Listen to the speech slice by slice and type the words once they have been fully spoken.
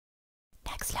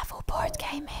Next Level Board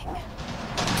Gaming.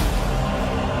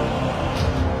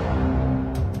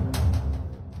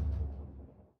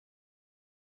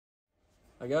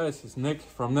 Hi guys, it's Nick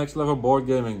from Next Level Board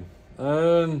Gaming. We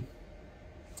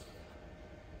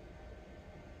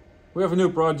have a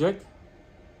new project.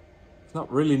 It's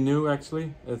not really new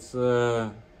actually. It's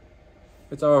our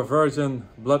version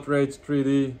Blood Rage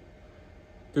 3D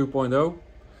 2.0.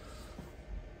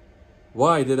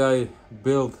 Why did I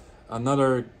build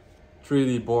another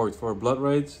 3D board for Blood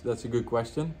Rage? That's a good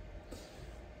question.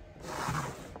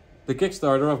 The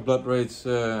Kickstarter of Blood Rage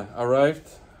arrived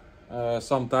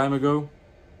some time ago.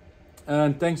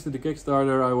 And thanks to the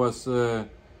Kickstarter, I was,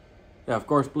 of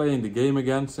course, playing the game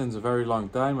again since a very long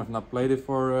time. I've not played it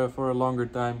for a longer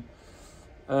time.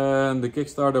 And the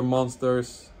Kickstarter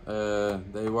monsters,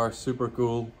 they were super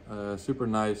cool, super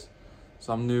nice.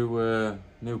 Some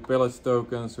new Pillage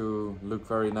tokens who look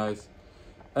very nice.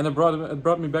 And it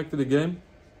brought me back to the game.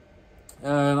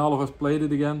 And all of us played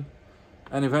it again.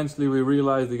 And eventually we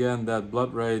realized again that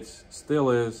Blood Rage still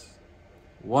is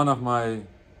one of my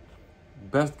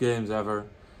best games ever.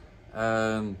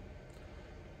 And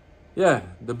yeah,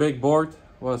 the big board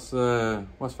was very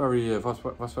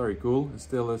cool. It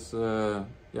still is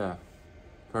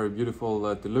very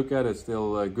beautiful to look at. It's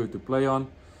still good to play on.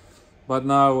 But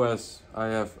now, as I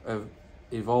have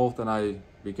evolved and I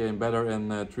became better in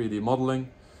 3D modeling,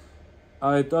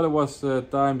 I thought it was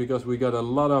time, because we got a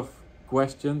lot of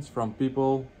questions from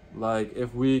people like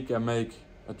if we can make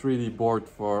a 3D board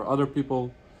for other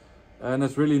people. And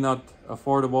it's really not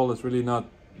affordable, it's really not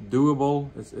doable,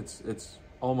 it's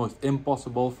almost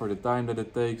impossible for the time that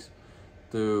it takes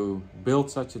to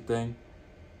build such a thing.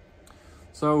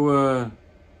 So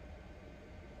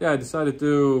I decided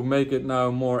to make it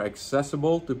now more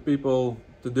accessible to people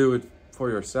to do it for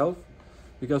yourself,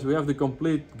 because we have the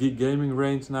complete Geek gaming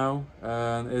range now,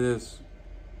 and it's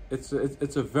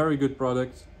a very good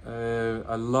product.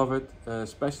 I love it,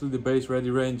 especially the base ready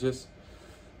ranges.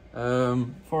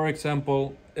 For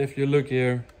example, if you look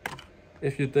here,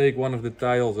 if you take one of the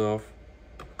tiles off,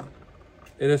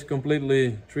 it is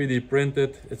completely 3D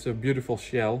printed. It's a beautiful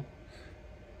shell,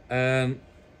 and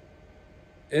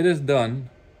it is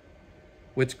done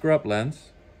with scrub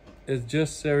lens. It's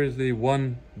just seriously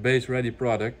one base ready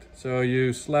product. So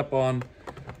you slap on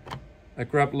a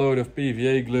crap load of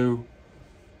PVA glue,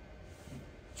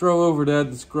 throw over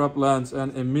that the scrub lens,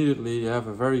 and immediately you have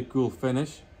a very cool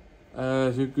finish.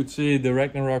 As you could see, the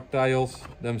Ragnarok tiles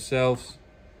themselves,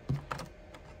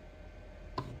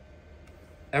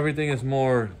 everything is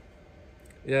more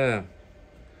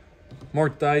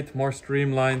tight, more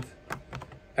streamlined.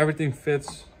 Everything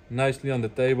fits nicely on the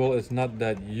table. It's not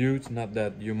that huge, not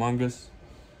that humongous.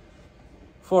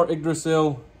 For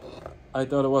Yggdrasil, I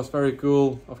thought it was very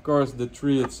cool. Of course, the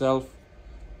tree itself,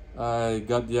 I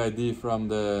got the idea from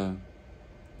the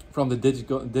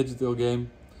digital game.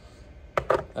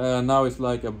 Now it's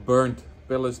like a burnt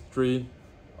pillage tree.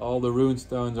 All the rune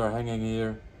stones are hanging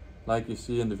here, like you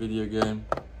see in the video game.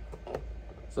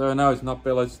 So now it's not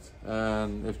pillaged,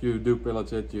 and if you do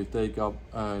pillage it, you take out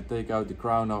the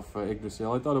crown of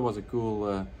Yggdrasil. I thought it was a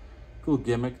cool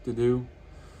gimmick to do.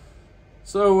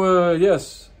 So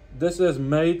yes, this is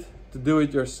made to do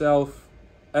it yourself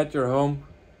at your home.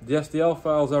 The STL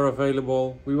files are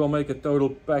available. We will make a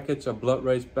total package, a Blood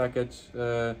Rage package,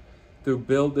 to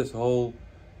build this whole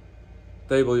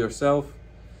table yourself.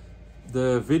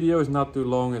 The video is not too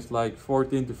long, it's like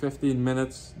 14 to 15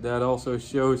 minutes. That also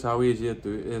shows how easy it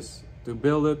is to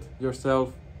build it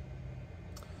yourself.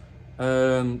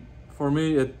 And for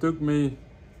me, it took me,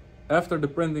 after the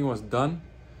printing was done,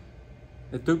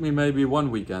 it took me maybe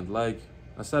one weekend, like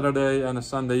a Saturday and a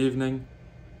Sunday evening,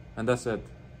 and that's it.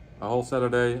 A whole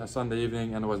Saturday, a Sunday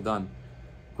evening, and it was done.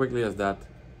 Quickly as that.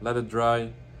 Let it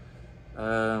dry.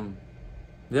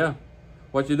 Yeah.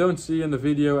 What you don't see in the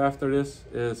video after this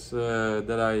is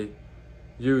that I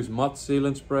use mud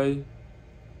sealant spray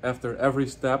after every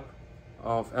step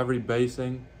of every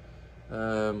basing.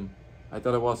 I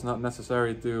thought it was not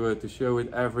necessary to show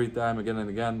it every time again and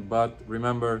again, but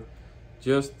remember,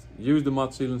 just use the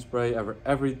mud sealant spray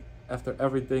after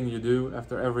everything you do,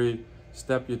 after every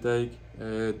step you take.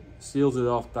 It seals it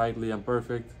off tightly and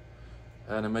perfect,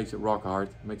 and it makes it rock hard,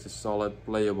 makes it solid,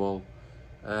 playable,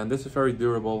 and this is very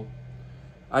durable.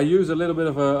 I use a little bit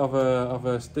of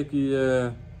a sticky,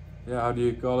 how do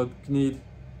you call it, knead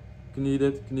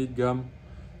gum,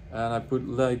 and I put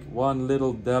like one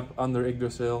little dab under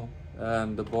Yggdrasil,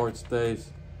 and the board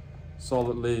stays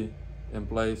solidly in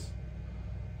place.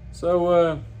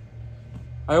 So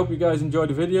I hope you guys enjoyed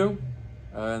the video,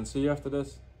 and see you after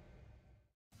this.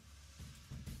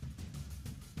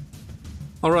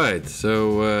 Alright,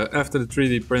 so after the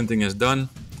 3D printing is done,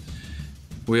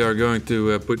 we are going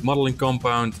to put modeling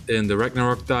compound in the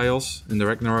Ragnarok tiles, in the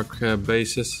Ragnarok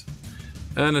bases.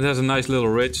 And it has a nice little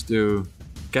ridge to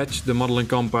catch the modeling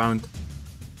compound.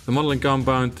 The modeling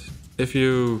compound, if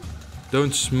you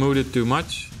don't smooth it too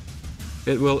much,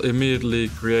 it will immediately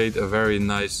create a very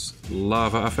nice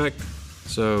lava effect.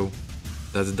 So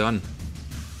that's done.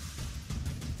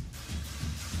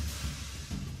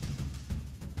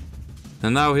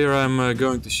 And now here I'm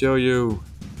going to show you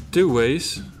two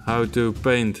ways how to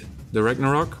paint the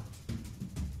Ragnarok.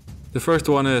 The first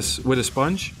one is with a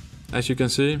sponge, as you can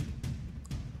see.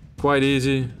 Quite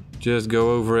easy, just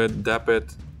go over it, dab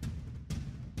it.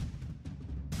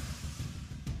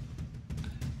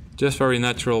 Just very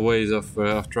natural ways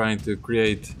of trying to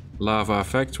create lava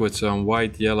effects with some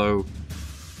white, yellow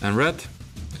and red.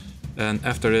 And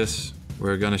after this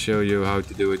we're gonna show you how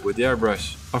to do it with the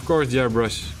airbrush. Of course the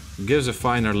airbrush gives a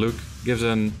finer look, gives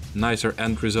a nicer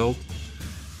end result.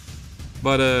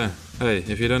 But hey,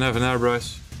 if you don't have an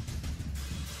airbrush,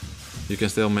 you can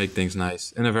still make things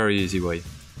nice in a very easy way.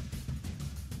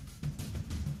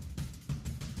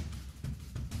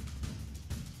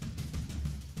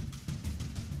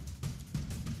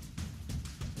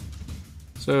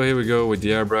 So here we go with the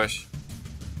airbrush.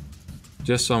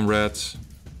 Just some reds,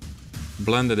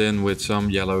 blend it in with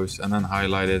some yellows and then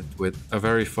highlight it with a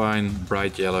very fine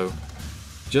bright yellow.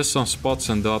 Just some spots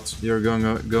and dots. You're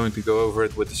going to go over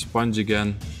it with the sponge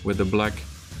again with the black,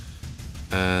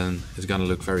 and it's gonna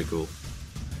look very cool.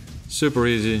 Super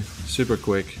easy, super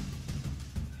quick,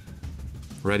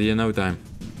 ready in no time.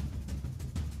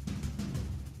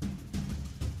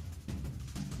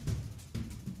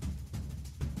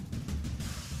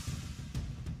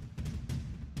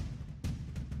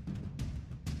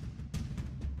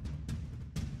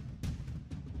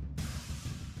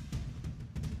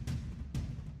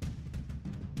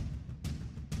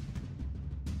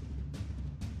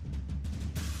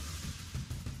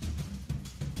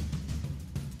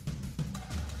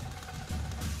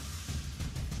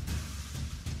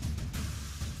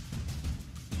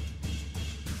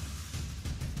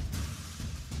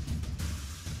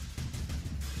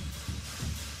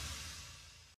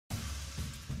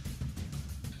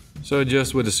 So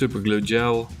just with the super glue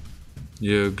gel,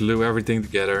 you glue everything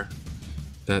together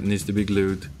that needs to be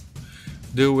glued.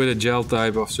 Do with a gel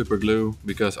type of super glue,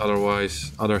 because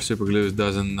otherwise other super glues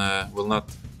will not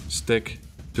stick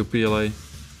to PLA.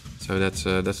 So that's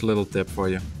a little tip for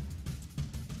you.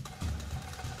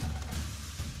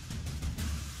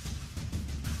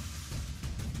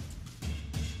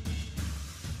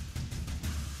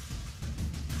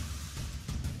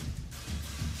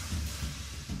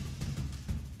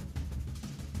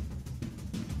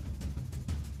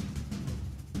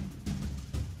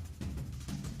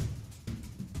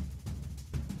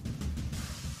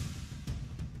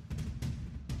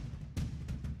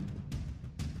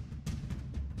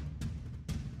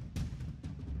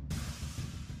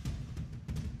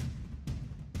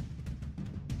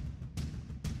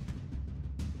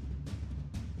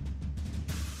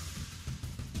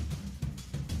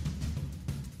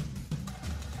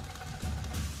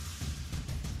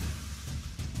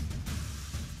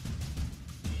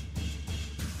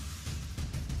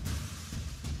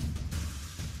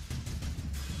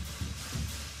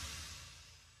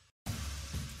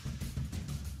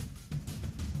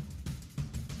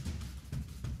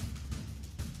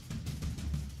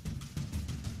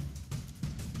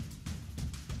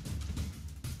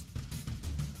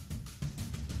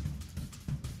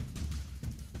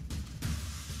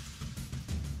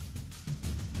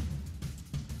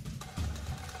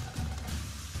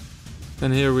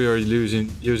 And here we are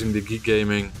using the Geek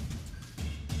Gaming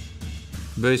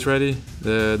base ready,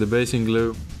 the basing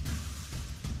glue.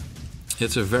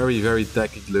 It's a very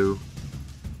tacky glue,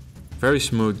 very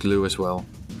smooth glue as well.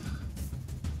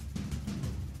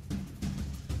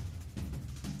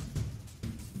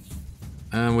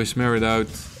 And we smear it out,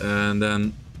 and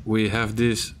then we have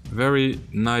these very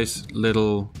nice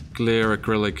little clear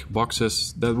acrylic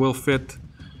boxes that will fit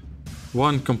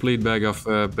one complete bag of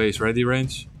base ready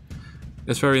range.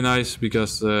 It's very nice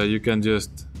because you can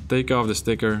just take off the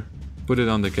sticker, put it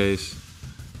on the case,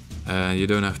 and you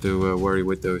don't have to worry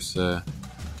with those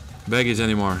baggies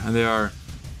anymore, and they are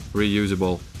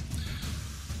reusable.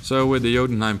 So with the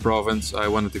Jotunheim province I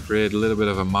wanted to create a little bit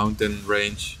of a mountain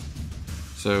range.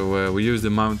 So we use the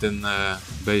mountain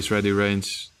base ready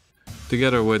range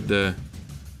together with the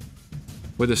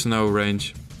snow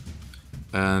range,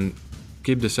 and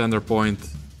keep the center point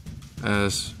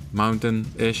as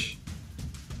mountain-ish,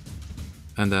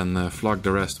 and then flock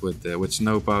the rest with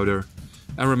snow powder.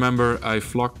 And remember, I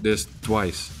flocked this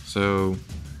twice, so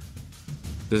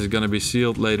this is gonna be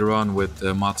sealed later on with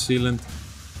matte sealant,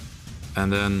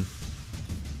 and then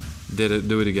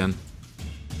do it again.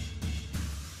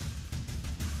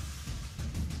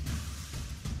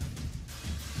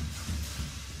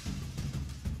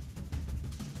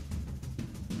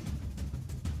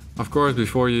 Of course,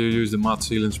 before you use the matte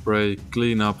sealant spray,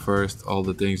 clean up first all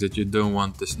the things that you don't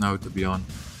want the snow to be on,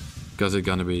 because it's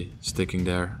gonna be sticking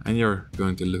there and you're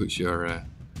going to lose your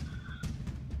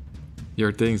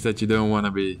things that you don't want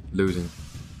to be losing.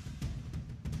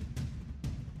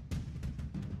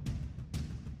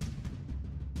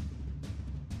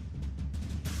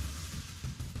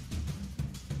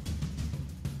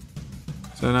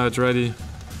 So now it's ready,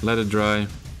 let it dry,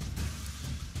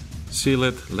 seal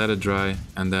it, let it dry,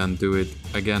 and then do it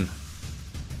again.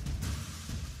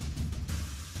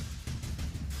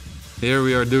 Here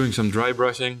we are doing some dry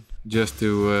brushing just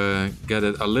to get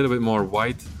it a little bit more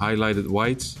white, highlighted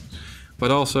whites. But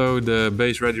also the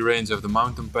base ready range of the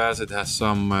mountain pass, it has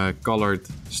some colored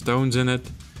stones in it.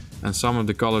 And some of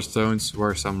the colored stones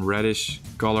were some reddish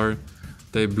color.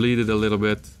 They bleeded a little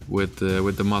bit with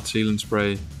the matte sealant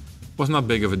spray. Was not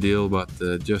big of a deal, but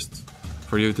just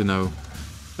for you to know.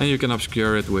 And you can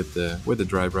obscure it with the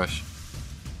dry brush.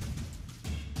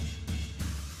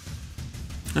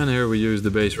 And here we use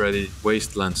the base ready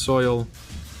wasteland soil.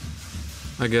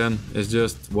 Again, it's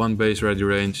just one base ready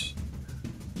range.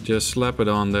 Just slap it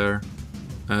on there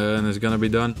and it's gonna be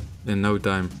done in no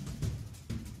time.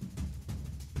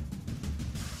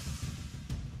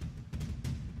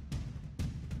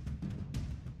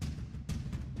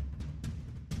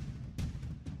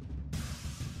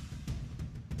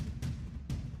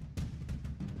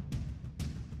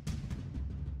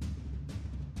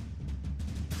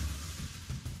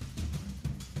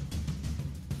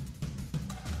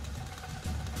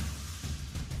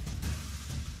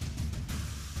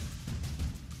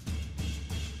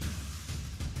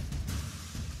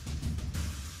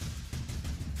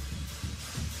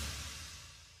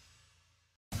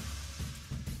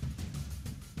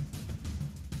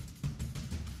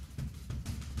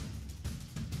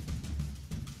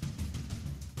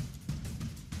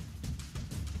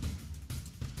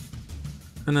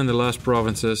 And in the last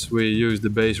provinces we use the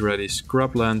base ready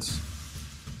scrublands.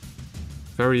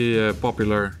 Very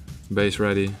popular base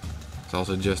ready. It's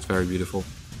also just very beautiful.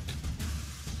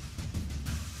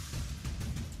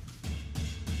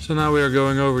 So now we are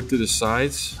going over to the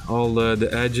sides, all the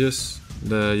edges.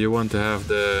 You want to have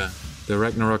the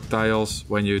Ragnarok tiles.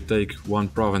 When you take one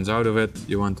province out of it,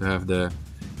 you want to have the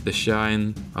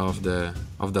shine of the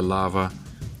lava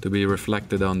to be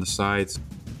reflected on the sides.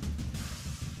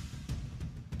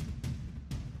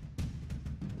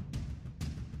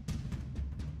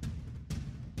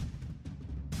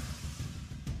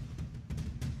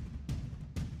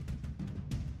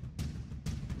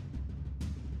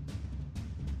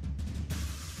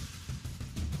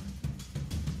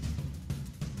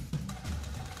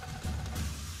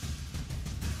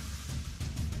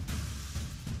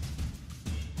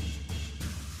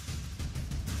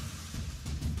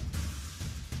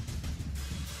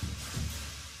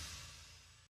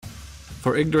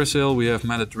 For Yggdrasil we have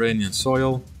Mediterranean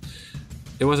soil.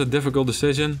 It was a difficult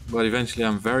decision, but eventually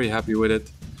I'm very happy with it.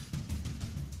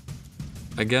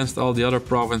 Against all the other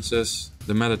provinces,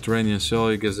 the Mediterranean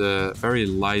soil gives a very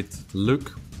light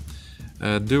look.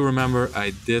 Do remember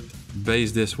I did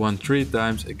base this one 3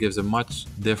 times. It gives a much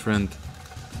different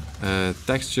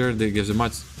texture. It gives a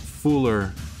much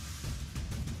fuller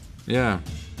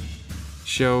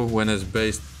show when it's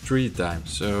based 3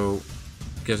 times. So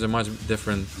gives a much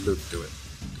different look to it.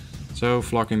 So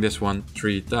flocking this one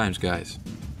 3 times, guys.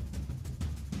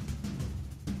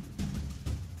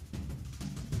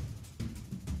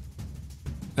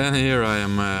 And here I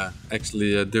am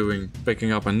actually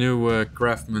picking up a new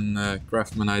craftsman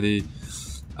ID.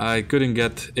 I couldn't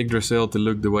get Yggdrasil to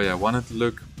look the way I wanted to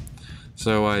look,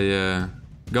 so I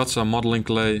got some modeling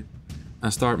clay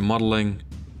and start modeling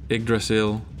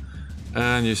Yggdrasil.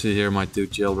 And you see here my 2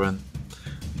 children.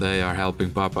 They are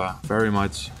helping Papa very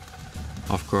much,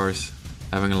 of course,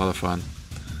 having a lot of fun.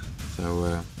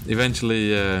 So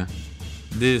eventually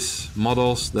these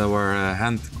models that were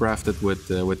handcrafted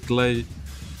with clay,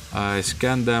 I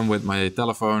scanned them with my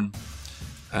telephone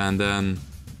and then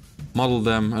modeled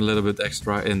them a little bit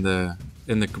extra in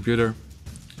the computer.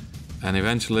 And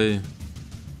eventually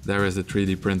there is the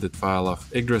 3D printed file of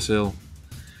Yggdrasil.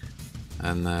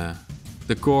 And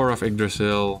the core of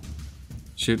Yggdrasil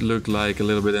should look like a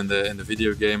little bit in the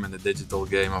video game, in the digital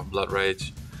game of Blood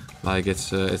Rage. Like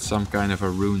it's some kind of a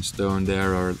rune stone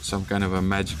there, or some kind of a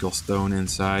magical stone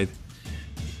inside.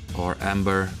 or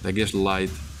amber that gives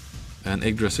light, and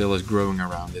Yggdrasil is growing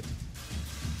around it.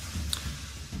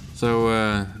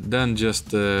 So then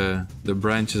just the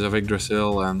branches of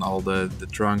Yggdrasil and all the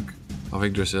trunk of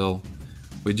Yggdrasil,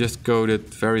 we just coat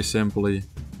it very simply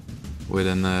with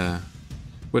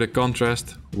a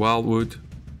contrast wildwood,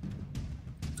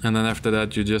 and then after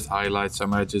that you just highlight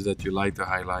some edges that you like to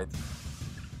highlight.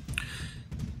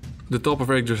 The top of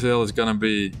Yggdrasil is gonna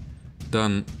be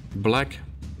done black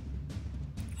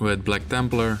with black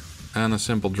Templar and a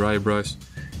simple dry brush.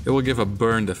 It will give a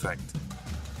burned effect.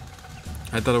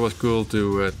 I thought it was cool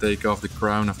to take off the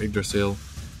crown of Yggdrasil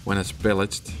when it's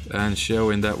pillaged and show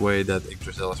in that way that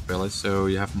Yggdrasil is pillaged, so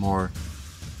you have more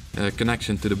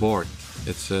connection to the board.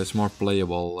 It's more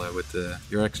playable with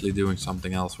you're actually doing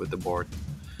something else with the board.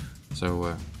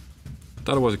 So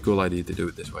thought it was a cool idea to do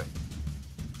it this way.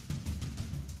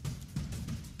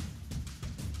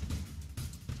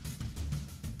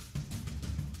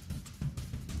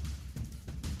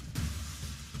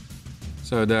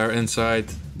 So there inside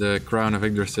the crown of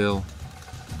Yggdrasil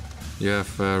you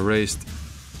have raised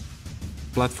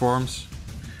platforms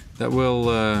that will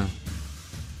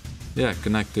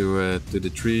connect to the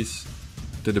trees,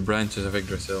 to the branches of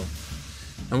Yggdrasil.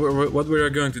 And what we are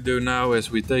going to do now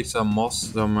is we take some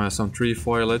moss, some tree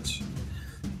foliage,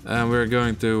 and we're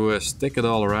going to stick it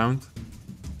all around,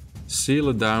 seal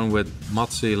it down with mud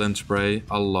sealant spray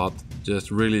a lot.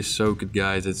 Just really soak it,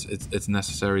 guys. It's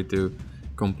necessary to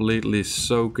completely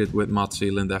soak it with mud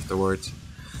sealant afterwards.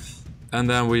 And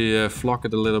then we flock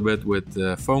it a little bit with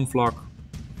foam flock,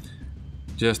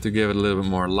 just to give it a little bit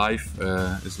more life.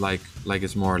 It's like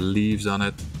it's more leaves on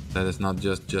it, that is not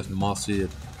just mossy.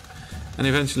 And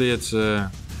eventually it's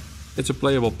a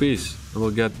playable piece. It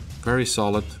will get very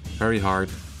solid, very hard,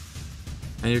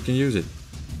 and you can use it.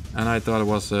 And I thought it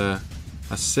was a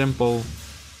simple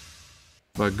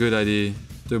but good idea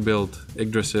to build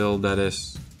Yggdrasil that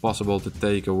is possible to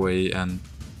take away and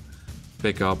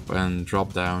pick up and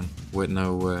drop down with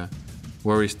no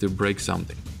worries to break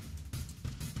something.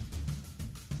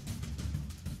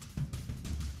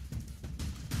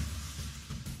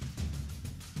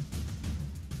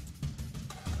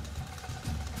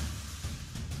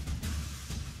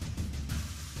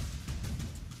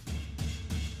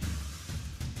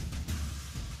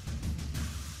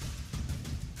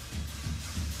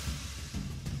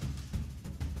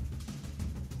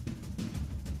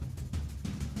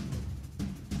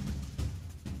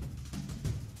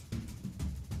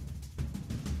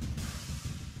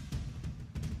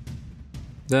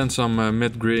 Then some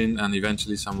mid green and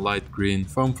eventually some light green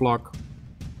foam flock.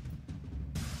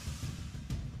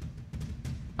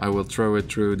 I will throw it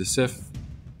through the sieve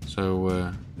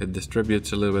so it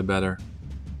distributes a little bit better.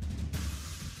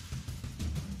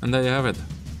 And there you have it.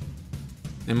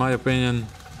 In my opinion,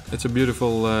 it's a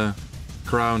beautiful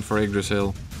crown for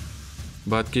Yggdrasil.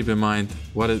 But keep in mind,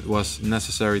 what it was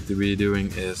necessary to be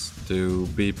doing is to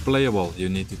be playable. You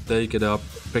need to take it up,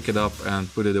 pick it up and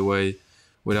put it away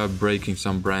without breaking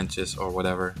some branches or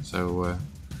whatever. So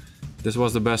this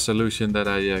was the best solution that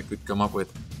I could come up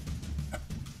with.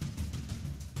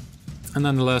 And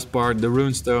then the last part, the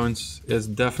runestones, is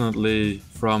definitely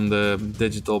from the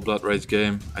digital Blood Rage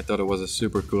game. I thought it was a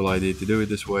super cool idea to do it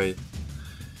this way.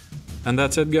 And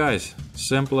that's it, guys.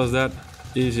 Simple as that,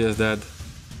 easy as that.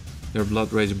 Your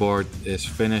Blood Rage board is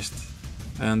finished,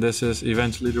 and this is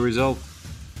eventually the result.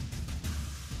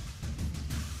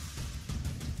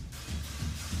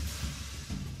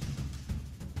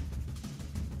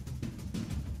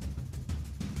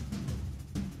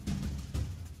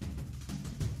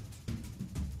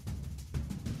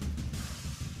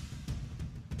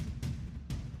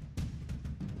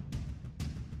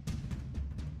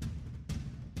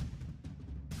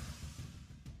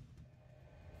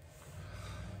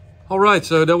 Alright,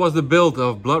 so that was the build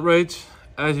of Blood Rage.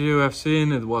 As you have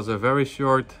seen, it was a very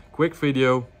short, quick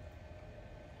video.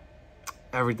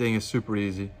 Everything is super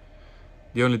easy.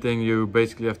 The only thing you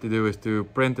basically have to do is to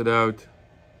print it out,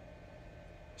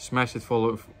 smash it full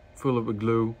of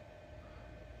glue,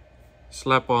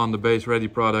 slap on the base ready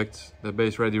products, the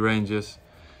base ready ranges.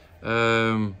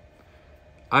 I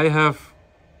have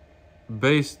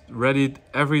base readied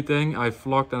everything. I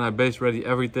flocked and I base ready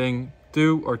everything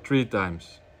 2 or 3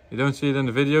 times. You don't see it in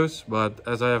the videos, but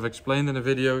as I have explained in the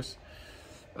videos,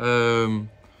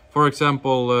 for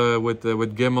example, with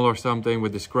Gimmel or something,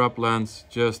 with the scrublands,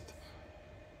 just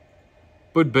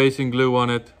put basing glue on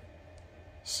it,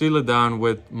 seal it down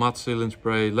with mud sealant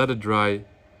spray, let it dry,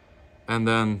 and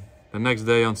then the next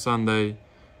day on Sunday,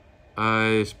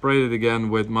 I sprayed it again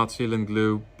with mud sealant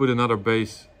glue, put another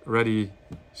base ready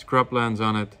scrublands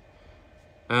on it,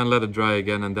 and let it dry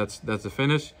again, and that's the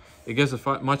finish. It gives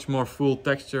a much more full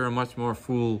texture, a much more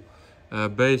full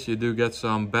base. You do get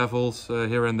some bevels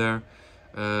here and there.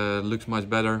 Looks much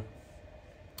better.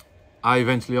 I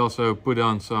eventually also put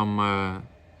on some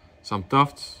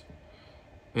tufts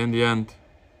in the end.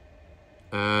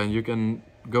 You can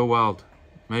go wild,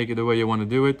 make it the way you want to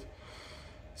do it.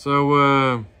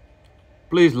 So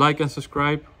please like and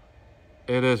subscribe.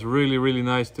 It is really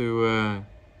nice to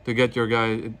get you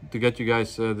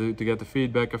guys to get the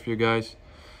feedback of you guys.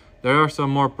 There are some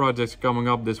more projects coming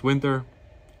up this winter.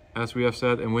 As we have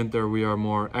said, in winter we are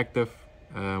more active.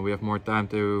 We have more time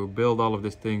to build all of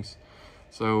these things.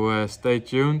 So stay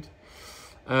tuned.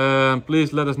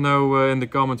 Please let us know in the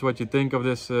comments what you think of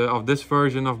this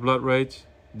version of Blood Rage.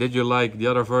 Did you like the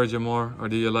other version more, or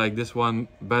do you like this one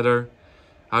better?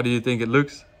 How do you think it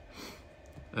looks?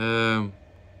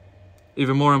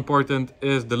 Even more important,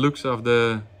 is the looks of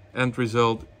the end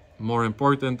result more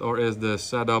important, or is the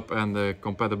setup and the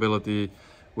compatibility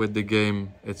with the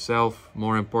game itself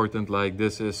more important? Like,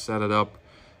 this is set it up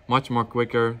much more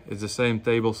quicker. It's the same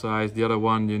table size. The other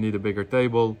one, you need a bigger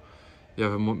table. You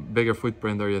have a bigger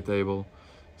footprint on your table.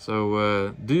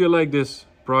 So do you like this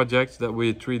project that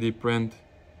we 3D print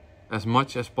as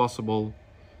much as possible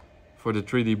for the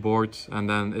 3D boards, and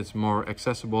then it's more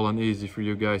accessible and easy for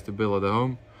you guys to build at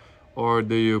home? Or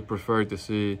do you prefer to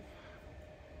see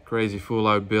crazy full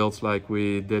out builds like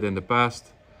we did in the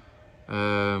past?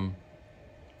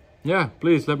 Yeah,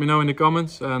 please let me know in the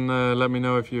comments, and let me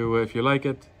know if you like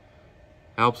it.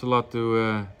 Helps a lot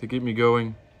to keep me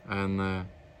going, and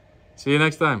see you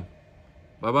next time.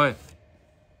 Bye bye.